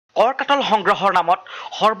অৰকাতল সংগ্ৰহৰ নামত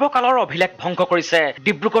সৰ্বকালৰ অভিলেখ ভংগ কৰিছে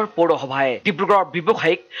ডিব্ৰুগড় পৌৰসভাই। ডিব্ৰুগড়ৰ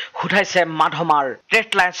ব্যৱসায়িক সোধাইছে মাধমাৰ। ট্ৰেড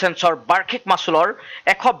লাইচেন্সৰ বাৰ্ষিক মাচুলৰ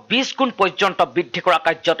 120 গুণ পৰ্যন্ত বৃদ্ধি কৰা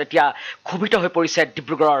কাৰ্যত এতিয়া ক্ষোভিত হৈ পৰিছে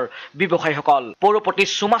ডিব্ৰুগড়ৰ ব্যৱসায়ীসকল। পৌৰপতি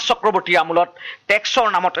সুমা চক্ৰৱৰ্তীৰ আমোলত টেক্সৰ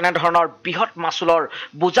নামত এনেধৰণৰ বৃহৎ মাচুলৰ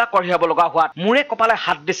বোজা কঢ়িয়াব লগা হোৱাত মূৰে কপালে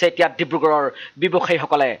হাত দিছে এতিয়া ডিব্ৰুগড়ৰ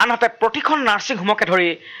ব্যৱসায়ীসকলে। আনহাতে প্ৰতিখন নাৰ্ছিং হোমকে ধৰি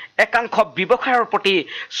একাংশ ব্যৱসায়ৰ প্ৰতি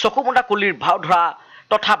চকুমুদা কুলিৰ ভাও ধৰা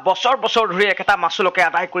তথা বছৰ বছৰ ধৰি একেটা মাচুলকে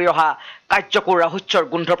আদায় কৰি অহা কাৰ্যকো ৰাহুচ্যৰ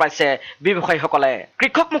গোন্ধ পাইছে ব্যৱসায়ীসকলে।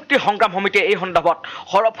 কৃষক মুক্তি সংগ্ৰাম সমিতিয়ে এই সন্দৰ্ভত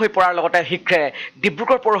সৰব হৈ পৰাৰ লগতে শীঘ্ৰে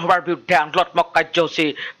ডিব্ৰুগড় পৌৰসভাৰ বিৰুদ্ধে আন্দোলনাত্মক কাৰ্যসূচী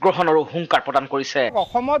গ্ৰহণৰো হুংকাৰ প্ৰদান কৰিছে।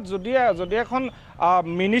 অসমত যদি এখন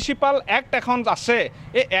মিউনিচিপাল এক্ট এখন আছে,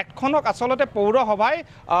 এই এক্টখনক আচলতে পৌৰসভাই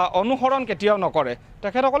অনুসৰণ কেতিয়াও নকৰে।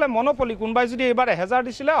 তেখেতসকলে মনোপলি, কোনোবাই যদি এইবাৰ 1000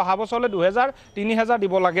 দিছিলে অহা বছৰলৈ 2000 3000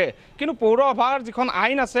 দিব লাগে। কিন্তু পৌৰসভাৰ যিখন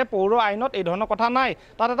আইন আছে, পৌৰ আইনত এই ধৰণৰ কথা নাই।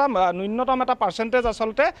 তাত এটা ন্যূনতম এটা পাৰ্চেণ্টেজ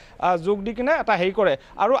আচলতে যোগ দি কিনে এটা হেৰি কৰে।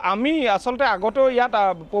 আৰু আমি আচলতে আগতেও ইয়াত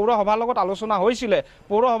পৌৰসভাৰ লগত আলোচনা হৈছিলে।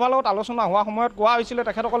 পৌৰসভাৰ লগত আলোচনা হোৱা সময়ত কোৱা হৈছিলে,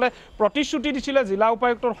 তেখেতসকলে প্ৰতিশ্ৰুতি দিছিলে জিলা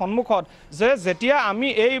উপায়ুক্তৰ সন্মুখত যে যেতিয়া আমি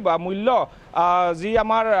এই মূল্য যি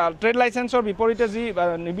আমাৰ ট্ৰেড লাইচেন্সৰ বিপৰীতে যি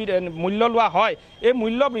মূল্য লোৱা হয়, এই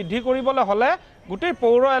মূল্য বৃদ্ধি কৰিবলৈ হ'লে গোটেই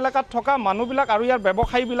পৌৰ এলেকাত থকা মানুহবিলাক আৰু ইয়াৰ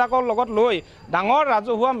ব্যৱসায়ীবিলাকৰ লগত লৈ ডাঙৰ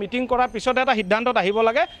ৰাজহুৱা মিটিং কৰাৰ পিছত এটা সিদ্ধান্তত আহিব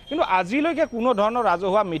লাগে। কিন্তু আজিলৈকে কোনো ধৰণৰ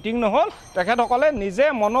ৰাজহুৱা মিটিং নহ'ল। তেখেতসকলে নিজে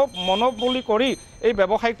মনোপলি কৰি এই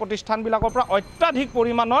ব্যৱসায়িক প্ৰতিষ্ঠানবিলাকৰ পৰা অত্যাধিক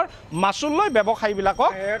পৰিমাণৰ মাচুল লৈ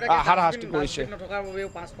ব্যৱসায়ীবিলাকক হাৰাশাস্তি কৰিছে।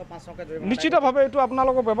 নিশ্চিতভাৱে এইটো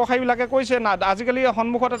আপোনালোকৰ ব্যৱসায়ীবিলাকে কৈছে না, আজিকালি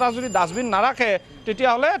সন্মুখত এটা যদি ডাষ্টবিন নাৰাখে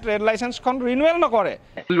তেতিয়াহ'লে ট্ৰেড লাইচেন্সখন ৰিনিউৱেল নকৰে।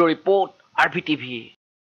 Report Rvtv।